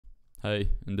Hey,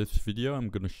 in this video I'm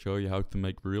gonna show you how to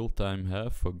make real-time hair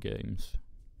for games.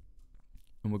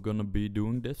 And we're gonna be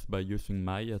doing this by using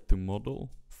Maya to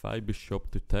model, Photoshop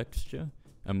to texture,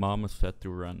 and Marmoset to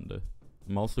render.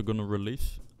 I'm also gonna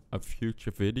release a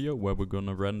future video where we're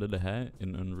gonna render the hair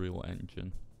in Unreal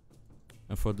Engine.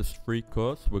 And for this free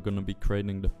course we're gonna be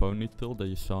creating the ponytail that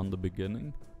you saw in the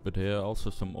beginning, but here are also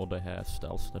some other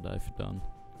hairstyles that I've done.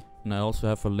 And I also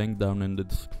have a link down in the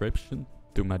description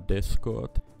to my Discord,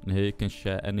 and here you can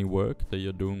share any work that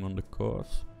you're doing on the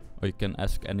course, or you can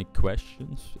ask any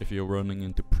questions if you're running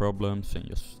into problems and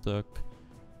you're stuck,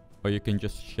 or you can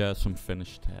just share some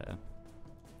finished hair.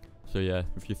 So yeah,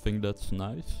 if you think that's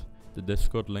nice, the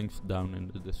Discord link's down in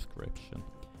the description.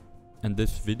 And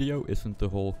this video isn't the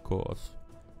whole course,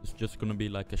 it's just gonna be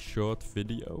like a short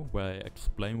video where I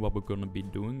explain what we're gonna be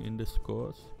doing in this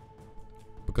course,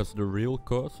 because the real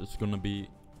course is gonna be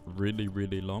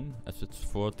really long, as it's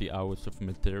 40 hours of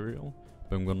material,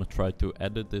 but I'm gonna try to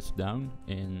edit this down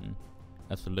in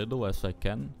as little as I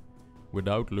can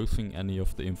without losing any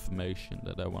of the information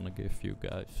that I want to give you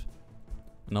guys.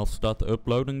 And I'll start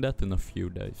uploading that in a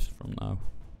few days from now.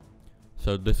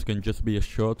 So this can just be a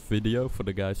short video for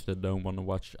the guys that don't want to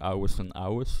watch hours and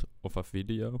hours of a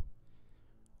video,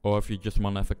 or if you just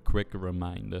want to have a quick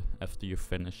reminder after you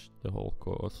finish the whole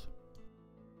course.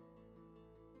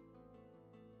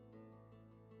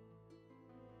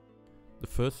 The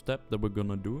first step that we're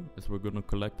gonna do is we're gonna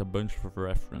collect a bunch of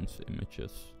reference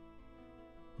images.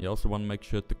 You also want to make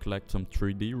sure to collect some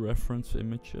 3D reference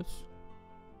images.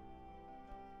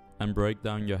 And break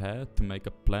down your hair to make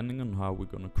a planning on how we're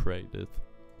gonna create it.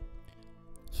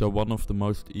 So one of the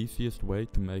most easiest way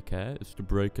to make hair is to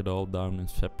break it all down in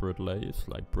separate layers,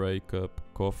 like breakup,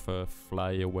 cover,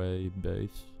 flyaway,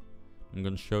 base. I'm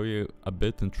gonna show you a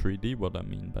bit in 3D what I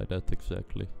mean by that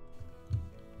exactly.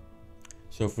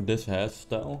 So for this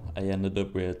hairstyle I ended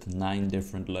up with 9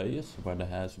 different layers where the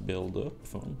hairs build up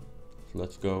from. So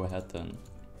let's go ahead and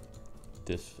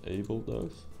disable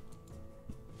those.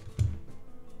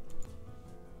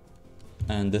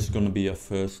 And this is gonna be a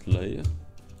first layer.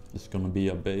 This is gonna be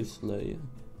a base layer.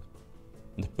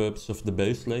 And the purpose of the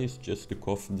base layer is just to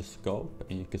cover the scalp,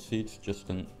 and you can see it's just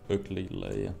an ugly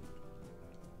layer.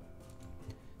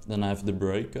 Then I have the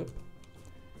breakup.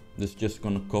 This is just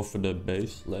gonna cover the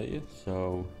base layer,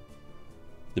 so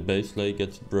the base layer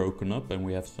gets broken up and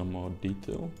we have some more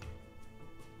detail.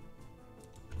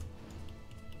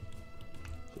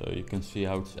 So you can see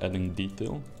how it's adding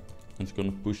detail. It's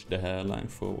gonna push the hairline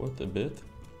forward a bit.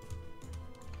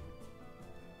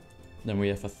 Then we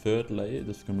have a third layer,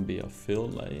 this is gonna be a fill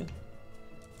layer.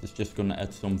 It's just gonna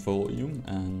add some volume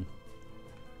and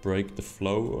break the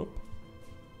flow up.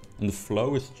 And the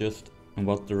flow is just in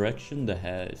what direction the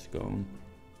hair is going.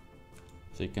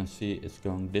 So you can see it's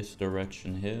going this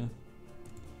direction here.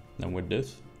 Then with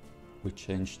this, we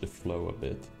change the flow a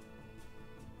bit.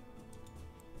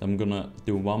 I'm gonna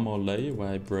do one more layer where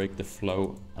I break the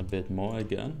flow a bit more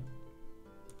again.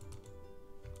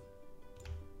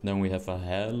 Then we have a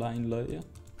hairline layer.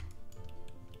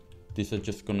 These are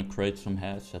just gonna create some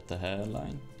hairs at the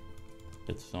hairline.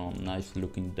 Get some nice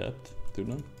looking depth to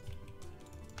them.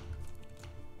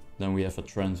 Then we have a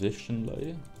transition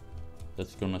layer.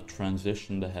 That's gonna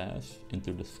transition the hairs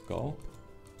into the scalp.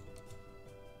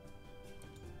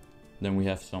 Then we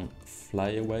have some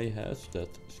flyaway hairs that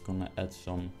is gonna add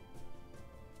some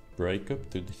breakup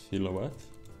to the silhouette.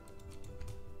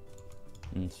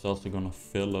 And it's also gonna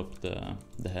fill up the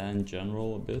hair in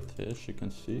general a bit here, as you can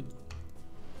see.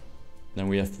 Then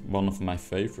we have one of my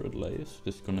favorite layers.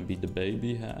 This is gonna be the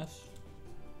baby hairs.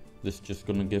 This is just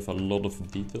gonna give a lot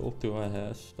of detail to our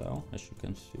hairstyle, as you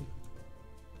can see.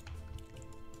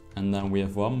 And then we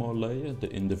have one more layer,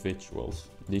 the individuals.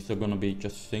 These are gonna be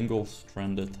just single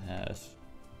stranded hairs.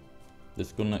 This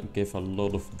is gonna give a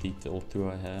lot of detail to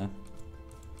our hair.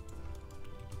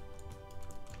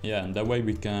 Yeah, and that way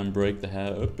we can break the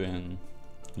hair up in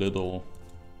little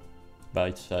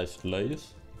bite-sized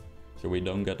layers, so we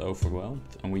don't get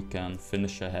overwhelmed, and we can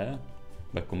finish our hair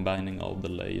by combining all the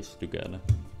layers together.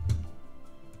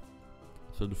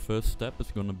 So the first step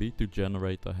is gonna be to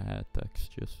generate our hair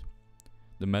textures.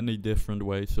 There are many different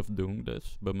ways of doing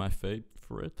this, but my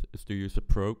favorite is to use a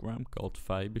program called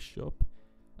Photoshop,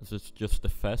 as it's just the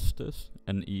fastest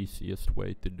and easiest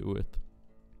way to do it.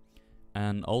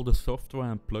 And all the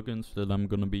software and plugins that I'm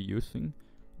gonna be using,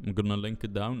 I'm gonna link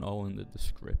it down all in the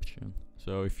description.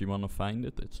 So if you wanna find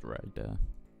it, it's right there.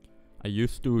 I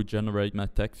used to generate my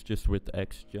textures with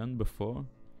XGEN before,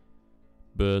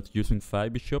 but using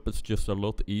Photoshop it's just a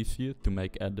lot easier to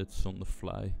make edits on the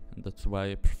fly, and that's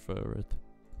why I prefer it.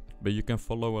 But you can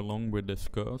follow along with this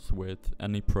course with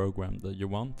any program that you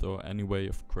want or any way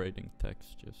of creating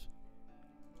textures.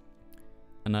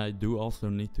 And I do also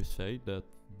need to say that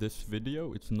this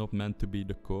video, it's not meant to be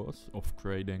the course of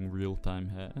creating real-time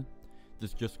hair.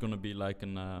 It's just gonna be like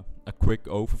a quick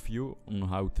overview on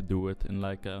how to do it in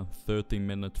like a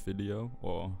 30-minute video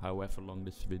or however long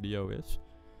this video is.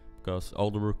 Because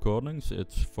all the recordings,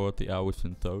 it's 40 hours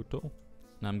in total.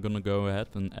 And I'm gonna go ahead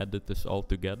and edit this all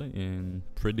together in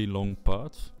pretty long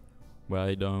parts, where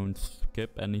I don't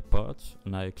skip any parts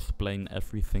and I explain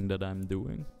everything that I'm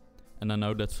doing. And I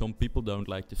know that some people don't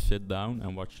like to sit down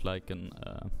and watch like an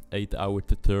 8-hour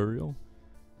tutorial.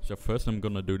 So first I'm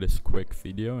gonna do this quick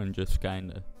video and just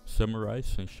kinda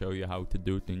summarize and show you how to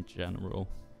do it in general.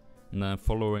 And then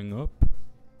following up,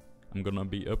 I'm gonna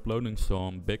be uploading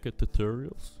some bigger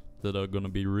tutorials that are gonna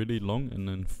be really long and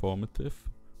informative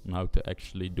on how to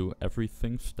actually do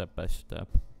everything step by step.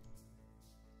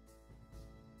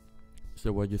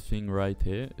 So what you're seeing right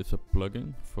here is a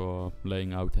plugin for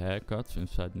laying out haircuts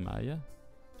inside Maya,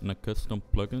 and a custom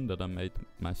plugin that I made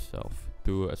myself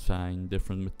to assign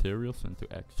different materials and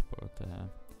to export the hair.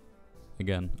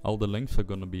 Again, all the links are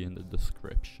gonna be in the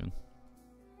description.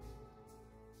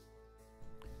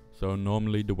 So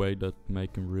normally the way that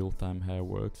making real-time hair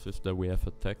works is that we have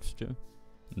a texture,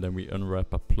 and then we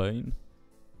unwrap a plane,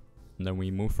 and then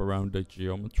we move around the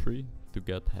geometry to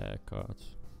get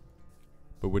haircuts.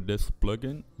 But with this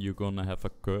plugin, you're gonna have a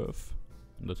curve,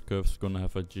 and that curve's gonna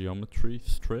have a geometry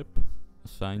strip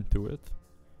assigned to it.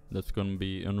 That's gonna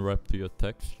be unwrapped to your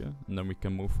texture, and then we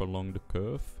can move along the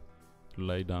curve to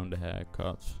lay down the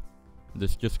haircuts.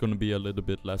 This is just gonna be a little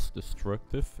bit less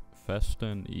destructive, faster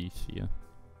and easier.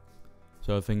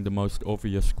 So I think the most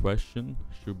obvious question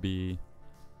should be,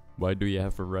 why do you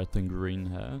have a red and green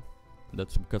hair?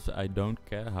 That's because I don't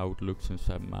care how it looks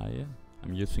inside Maya.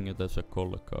 I'm using it as a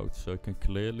color code, so I can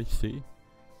clearly see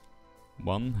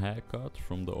one haircut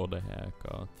from the other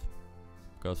haircut.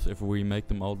 Because if we make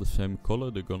them all the same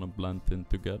color, they're gonna blend in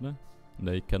together, and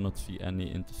they cannot see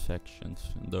any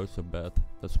intersections, and those are bad.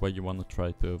 That's what you wanna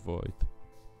try to avoid.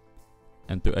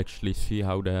 And to actually see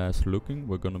how the hair is looking,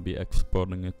 we're gonna be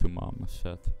exporting it to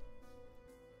Marmoset.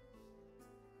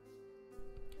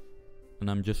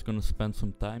 And I'm just gonna spend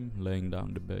some time laying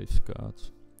down the base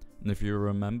cards. And if you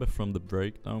remember from the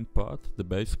breakdown part, the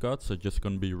base cards are just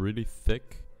gonna be really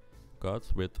thick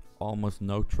cards with almost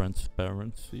no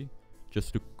transparency,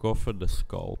 just to cover the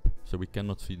scalp, so we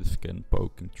cannot see the skin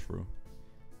poking through.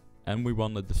 And we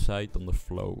wanna decide on the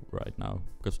flow right now,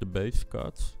 because the base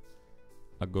cards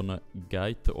are gonna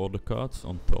guide the other cards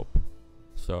on top.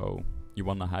 So you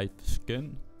wanna hide the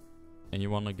skin, and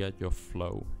you wanna get your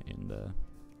flow in there.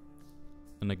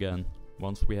 And again,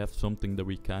 once we have something that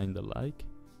we kinda like,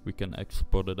 we can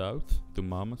export it out to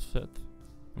Marmoset,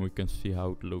 and we can see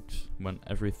how it looks when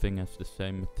everything has the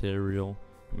same material,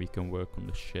 and we can work on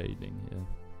the shading here.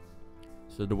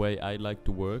 So the way I like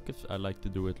to work is I like to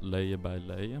do it layer by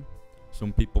layer.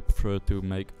 Some people prefer to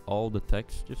make all the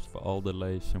textures for all the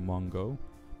layers in one go,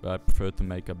 but I prefer to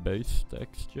make a base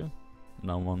texture.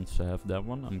 Now once I have that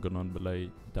one, I'm gonna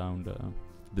lay down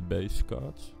the base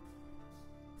cards.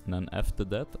 And then after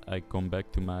that I come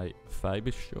back to my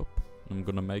fiber shop. I'm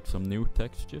gonna make some new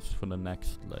textures for the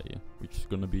next layer, which is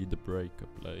gonna be the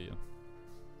breakup layer.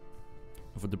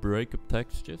 For the breakup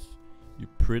textures, you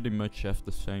pretty much have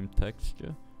the same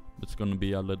texture, but it's gonna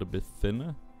be a little bit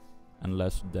thinner and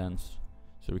less dense.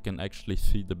 So we can actually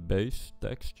see the base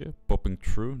texture popping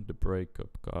through the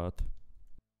breakup card.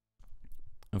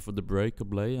 And for the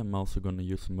breakup layer, I'm also gonna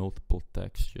use multiple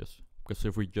textures, because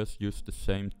if we just use the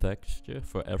same texture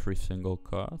for every single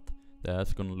card, the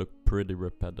hair's gonna look pretty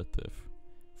repetitive.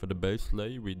 For the base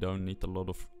layer, we don't need a lot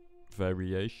of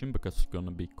variation because it's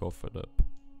gonna be covered up.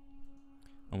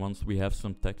 And once we have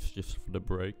some textures for the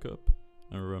breakup,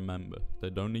 and remember,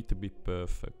 they don't need to be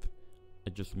perfect.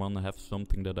 I just wanna have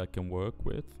something that I can work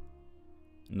with.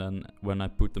 And then when I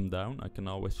put them down, I can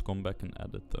always come back and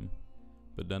edit them.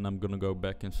 But then I'm gonna go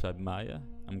back inside Maya.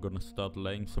 I'm gonna start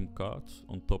laying some cards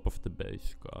on top of the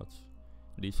base cards.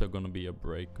 These are gonna be your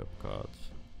breakup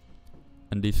cards.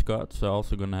 And these cards are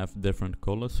also gonna have different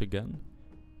colors again.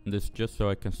 And this just so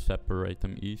I can separate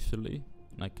them easily.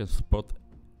 And I can spot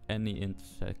any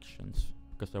intersections,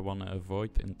 because I wanna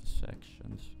avoid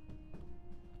intersections.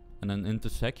 And an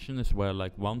intersection is where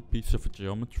like one piece of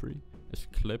geometry is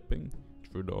clipping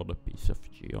through the other piece of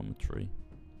geometry.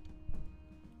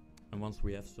 And once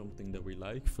we have something that we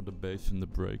like for the base and the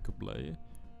breakup layer,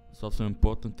 it's also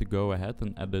important to go ahead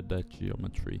and edit that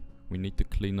geometry. We need to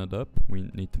clean it up, we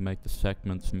need to make the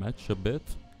segments match a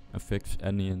bit and fix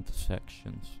any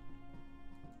intersections.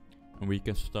 And we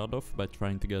can start off by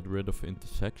trying to get rid of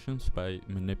intersections by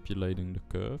manipulating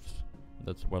the curves.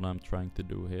 That's what I'm trying to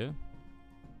do here.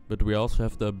 But we also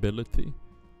have the ability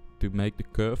to make the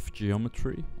curve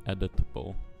geometry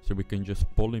editable. So we can just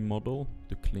polymodel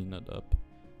to clean it up.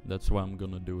 That's what I'm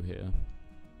gonna do here.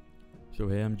 So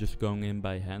here I'm just going in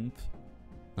by hand.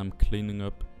 I'm cleaning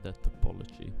up that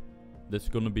topology. That's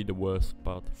gonna be the worst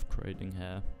part of creating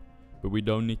hair. But we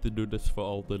don't need to do this for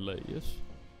all the layers.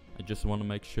 I just want to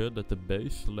make sure that the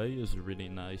base layer is really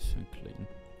nice and clean.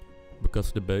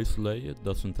 Because the base layer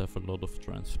doesn't have a lot of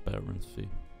transparency.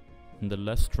 And the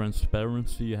less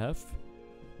transparency you have,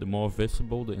 the more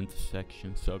visible the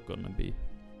intersections are gonna be.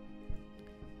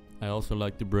 I also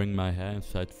like to bring my hair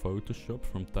inside Photoshop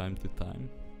from time to time.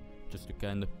 Just to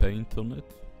kind of paint on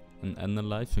it and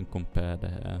analyze and compare the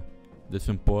hair. This is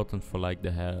important for like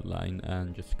the hairline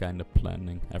and just kind of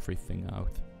planning everything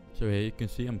out. So here you can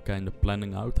see I'm kind of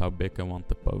planning out how big I want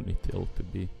the ponytail to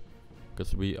be.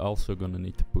 Because we also gonna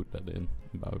need to put that in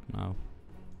about now.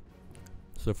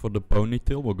 So for the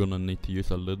ponytail we're gonna need to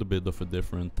use a little bit of a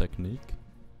different technique.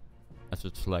 As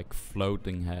it's like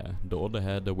floating hair. The other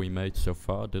hair that we made so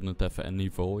far didn't have any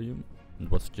volume.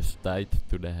 It was just tied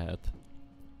to the head.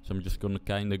 So I'm just gonna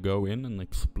kinda go in and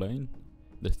explain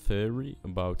the theory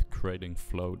about creating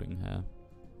floating hair.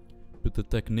 But the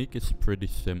technique is pretty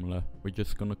similar. We're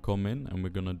just gonna come in and we're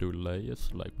gonna do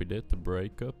layers like we did the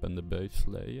breakup and the base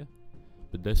layer.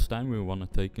 But this time we wanna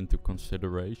take into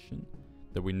consideration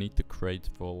that we need to create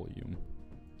volume.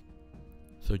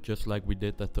 So just like we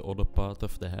did at the other part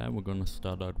of the hair, we're gonna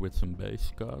start out with some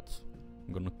base cards.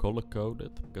 I'm gonna color code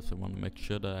it because I wanna make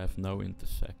sure that I have no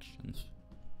intersections.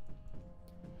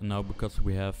 And now because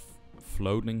we have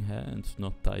floating hair and it's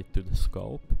not tied to the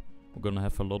scalp, we're gonna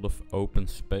have a lot of open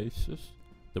spaces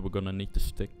that we're gonna need to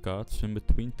stick cards in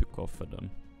between to cover them.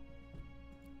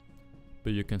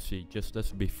 But you can see, just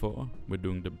as before, we're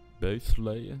doing the base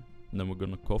layer and then we're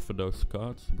gonna cover those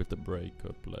cards with the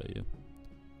breakup layer.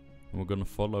 And we're gonna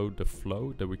follow the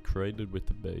flow that we created with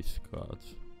the base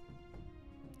cards.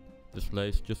 This layer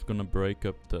is just gonna break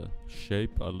up the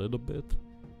shape a little bit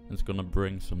and it's gonna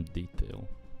bring some detail.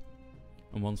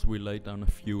 And once we lay down a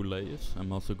few layers,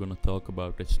 I'm also gonna talk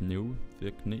about this new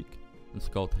technique. It's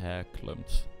called hair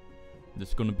clumps. This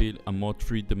is gonna be a more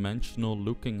three-dimensional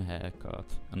looking hair card.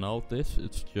 And all this,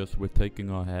 it's just we're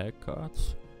taking our hair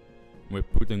cards, we're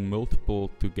putting multiple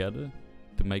together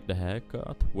to make the hair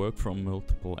card work from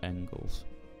multiple angles.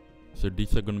 So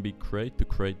these are gonna be great to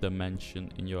create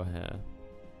dimension in your hair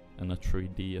and a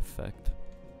 3D effect.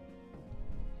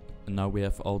 And now we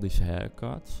have all these hair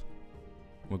cards.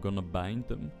 We're gonna bind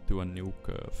them to a new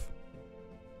curve.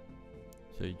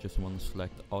 So you just want to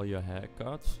select all your hair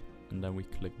cards and then we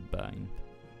click bind.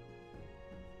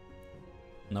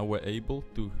 Now we're able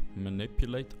to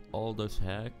manipulate all those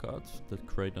hair cards that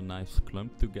create a nice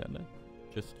clump together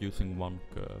just using one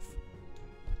curve.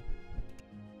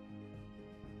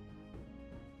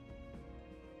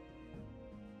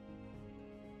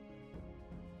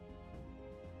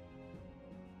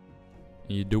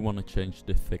 You do want to change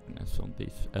the thickness on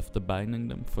these. After binding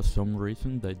them, for some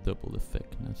reason they double the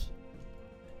thickness.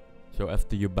 So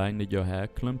after you binded your hair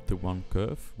clump to one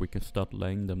curve, we can start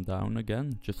laying them down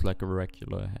again, just like a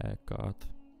regular hair card.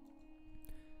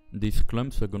 These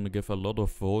clumps are going to give a lot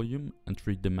of volume and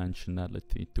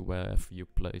three-dimensionality to wherever you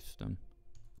place them.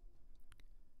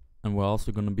 And we're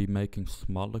also going to be making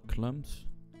smaller clumps.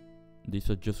 These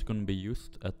are just going to be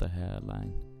used at the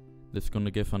hairline. This is going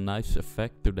to give a nice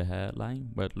effect to the hairline,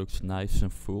 where it looks nice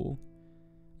and full.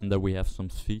 And that we have some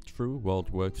see-through while it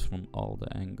works from all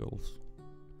the angles.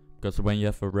 Because when you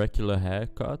have a regular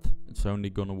haircut, it's only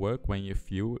going to work when you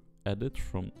view at it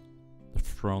from the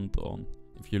front on.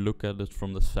 If you look at it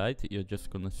from the side, you're just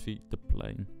going to see the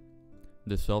plane.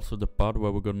 This is also the part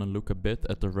where we're going to look a bit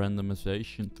at the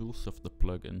randomization tools of the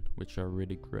plugin, which are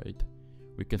really great.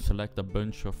 We can select a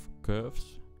bunch of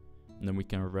curves. And then we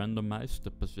can randomize the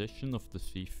position of the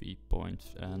CV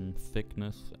points and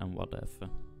thickness and whatever.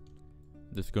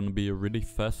 This is gonna be a really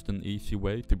fast and easy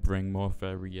way to bring more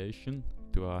variation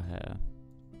to our hair.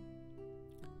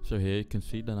 So here you can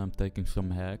see that I'm taking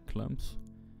some hair clumps.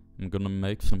 I'm gonna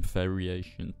make some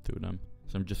variation to them.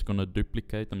 So I'm just gonna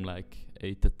duplicate them like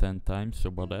 8 to 10 times or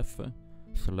whatever.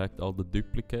 Select all the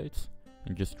duplicates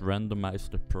and just randomize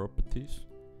the properties.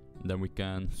 And then we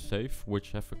can save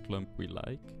whichever clump we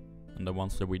like. And the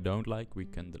ones that we don't like, we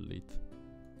can delete.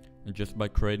 And just by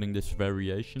creating this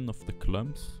variation of the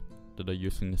clumps that are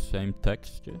using the same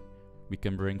texture, we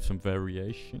can bring some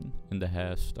variation in the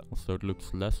hairstyle so it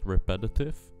looks less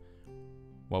repetitive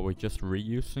while we're just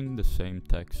reusing the same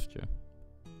texture.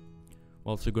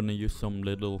 We're also gonna use some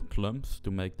little clumps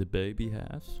to make the baby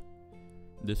hairs.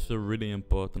 This is a really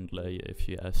important layer if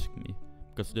you ask me,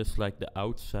 because this is like the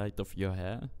outside of your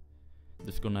hair.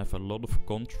 This is gonna have a lot of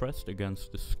contrast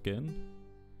against the skin.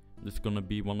 This is gonna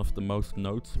be one of the most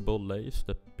noticeable layers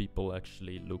that people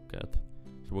actually look at.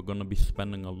 So we're gonna be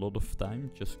spending a lot of time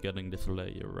just getting this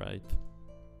layer right.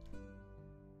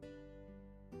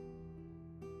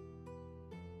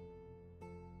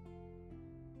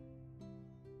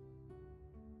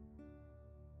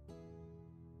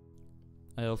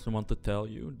 I also want to tell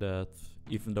you that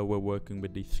even though we're working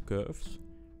with these curves,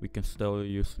 we can still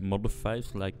use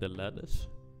modifiers like the lattice.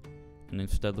 And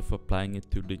instead of applying it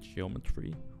to the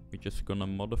geometry, we're just gonna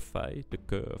modify the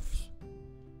curves.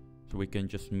 So we can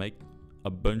just make a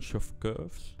bunch of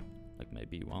curves, like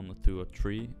maybe 1 or 2 or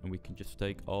 3, and we can just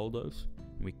take all those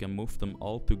and we can move them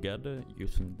all together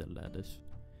using the lattice.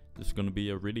 This is gonna be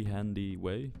a really handy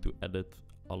way to edit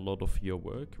a lot of your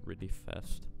work really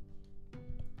fast.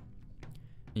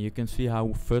 And you can see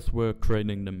how first we're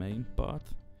creating the main part,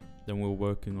 then we're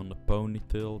working on the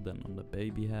ponytail, then on the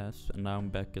baby hairs, and now I'm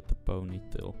back at the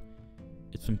ponytail.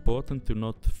 It's important to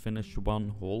not finish one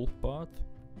whole part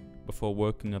before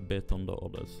working a bit on the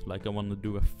others. Like I want to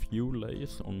do a few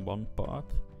layers on one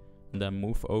part, and then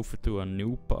move over to a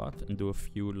new part and do a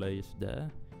few layers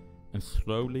there, and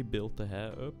slowly build the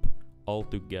hair up all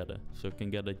together, so you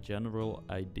can get a general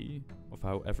idea of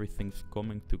how everything's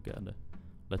coming together.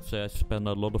 Let's say I spend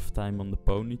a lot of time on the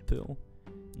ponytail,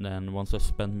 then once I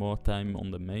spend more time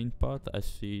on the main part, I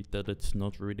see that it's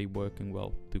not really working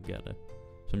well together.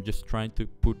 So I'm just trying to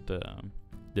put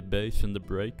the base and the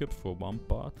breakup for one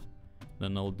part,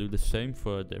 then I'll do the same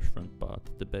for a different part,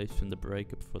 the base and the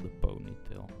breakup for the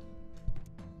ponytail.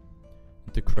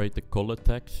 And to create the color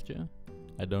texture,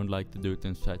 I don't like to do it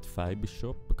inside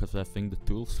Photoshop because I think the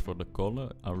tools for the color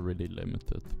are really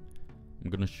limited. I'm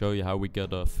gonna show you how we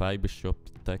get a Photoshop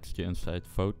texture inside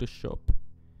Photoshop.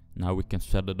 Now we can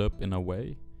set it up in a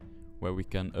way where we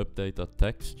can update our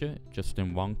texture just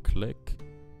in one click.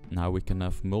 Now we can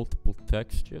have multiple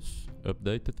textures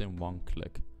updated in one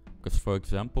click. Because for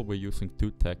example, we're using 2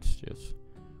 textures.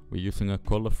 We're using a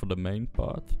color for the main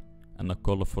part and a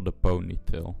color for the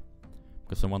ponytail.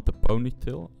 Because I want the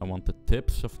ponytail, I want the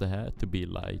tips of the hair to be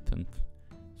lightened.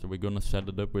 So we're gonna set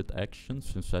it up with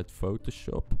actions inside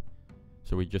Photoshop.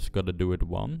 So we just gotta do it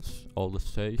once, all the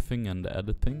saving and the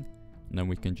editing, and then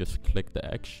we can just click the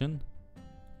action.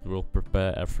 It will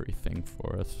prepare everything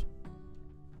for us.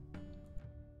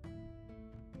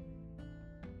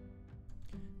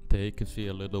 There you can see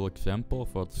a little example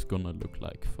of what it's gonna look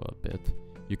like for a bit.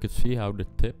 You can see how the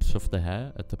tips of the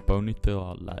hair at the ponytail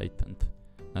are lightened.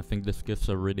 I think this gives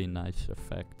a really nice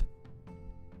effect.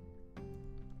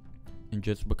 And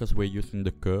just because we're using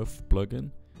the curve plugin,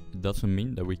 it doesn't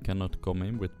mean that we cannot come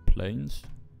in with planes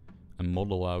and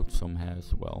model out some hair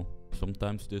as well.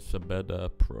 Sometimes this is a better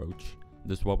approach.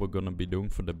 This is what we're gonna be doing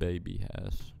for the baby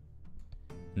hairs.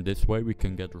 In this way we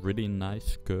can get really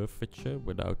nice curvature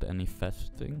without any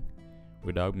faceting,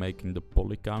 without making the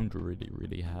poly count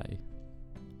really high.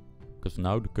 Because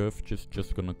now the curvature is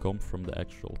just gonna come from the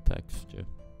actual texture.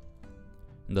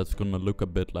 And that's gonna look a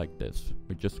bit like this.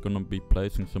 We're just gonna be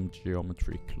placing some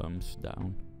geometry clumps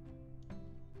down.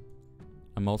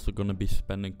 I'm also gonna be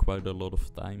spending quite a lot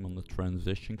of time on the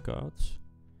transition cards,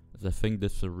 as I think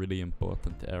this is a really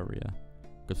important area,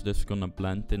 because this is gonna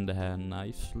blend in the hair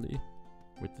nicely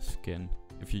with the skin.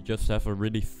 If you just have a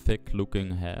really thick looking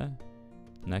hair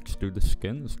next to the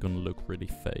skin, it's gonna look really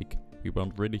fake. We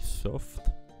want really soft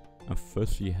and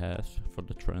fuzzy hairs for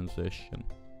the transition.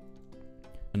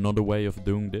 Another way of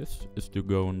doing this is to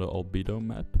go on the albedo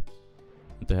map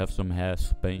and to have some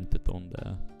hairs painted on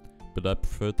there. But I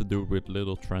prefer to do it with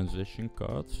little transition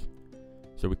cards,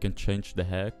 so we can change the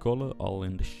hair color all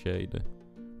in the shader,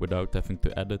 without having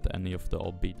to edit any of the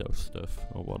albedo stuff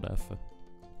or whatever.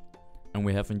 And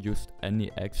we haven't used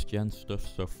any XGEN stuff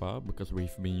so far, because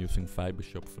we've been using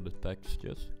Photoshop for the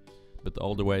textures. But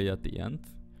all the way at the end,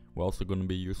 we're also going to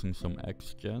be using some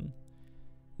XGEN.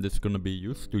 This is going to be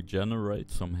used to generate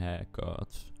some hair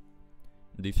cards.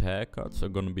 These hair cards are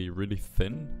gonna be really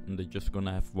thin, and they're just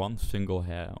gonna have one single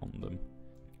hair on them.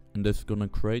 And this is gonna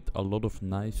create a lot of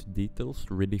nice details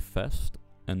really fast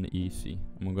and easy.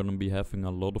 And we're gonna be having a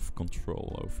lot of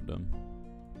control over them.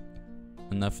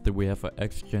 And after we have our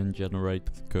XGEN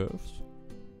generated curves,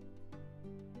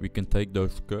 we can take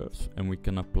those curves and we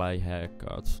can apply hair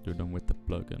cards to them with the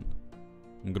plugin.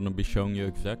 I'm gonna be showing you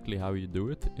exactly how you do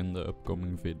it in the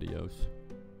upcoming videos.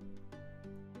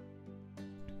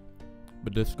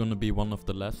 But this is gonna be one of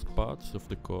the last parts of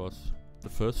the course. The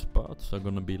first parts are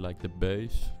gonna be like the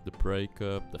base, the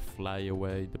breakup, the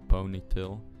flyaway, the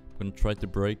ponytail. I'm gonna try to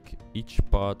break each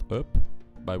part up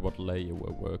by what layer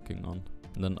we're working on.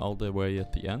 And then all the way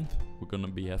at the end, we're gonna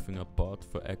be having a part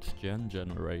for XGEN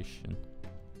generation.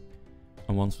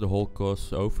 And once the whole course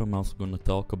is over, I'm also gonna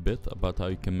talk a bit about how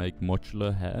you can make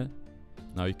modular hair.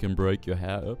 Now you can break your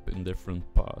hair up in different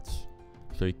parts.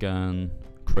 So you can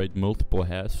create multiple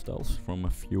hairstyles from a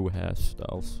few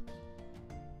hairstyles.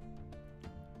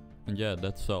 And yeah,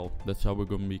 that's all. That's how we're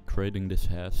gonna be creating this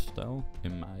hairstyle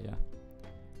in Maya.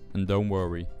 And don't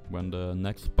worry, when the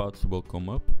next parts will come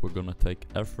up, we're gonna take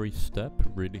every step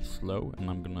really slow and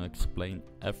I'm gonna explain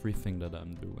everything that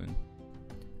I'm doing.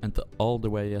 And all the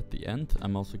way at the end,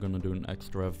 I'm also gonna do an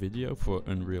extra video for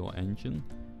Unreal Engine.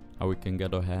 How we can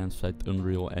get our hair inside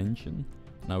Unreal Engine.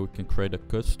 Now we can create a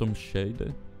custom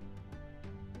shader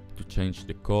to change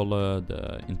the color,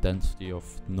 the intensity of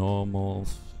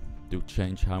normals, to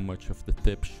change how much of the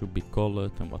tips should be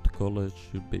colored and what color it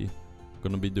should be.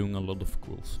 Gonna be doing a lot of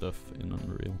cool stuff in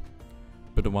Unreal.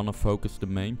 But I wanna focus the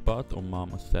main part on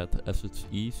Marmoset as it's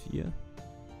easier.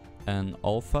 And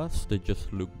alphas, they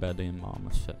just look better in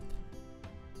Marmoset.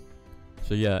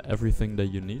 So yeah, everything that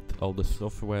you need, all the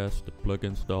softwares, the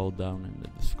plugins, they're all down in the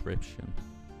description.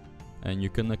 And you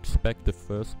can expect the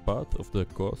first part of the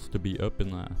course to be up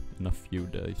in a few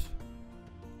days.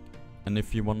 And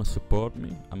if you wanna support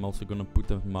me, I'm also gonna put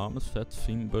a Marmoset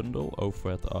scene bundle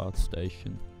over at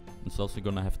ArtStation. It's also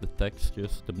gonna have the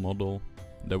textures, the model,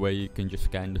 that way you can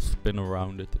just kinda spin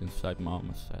around it inside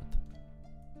Marmoset.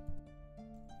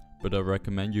 But I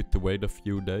recommend you to wait a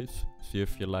few days, see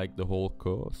if you like the whole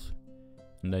course,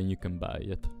 and then you can buy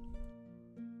it.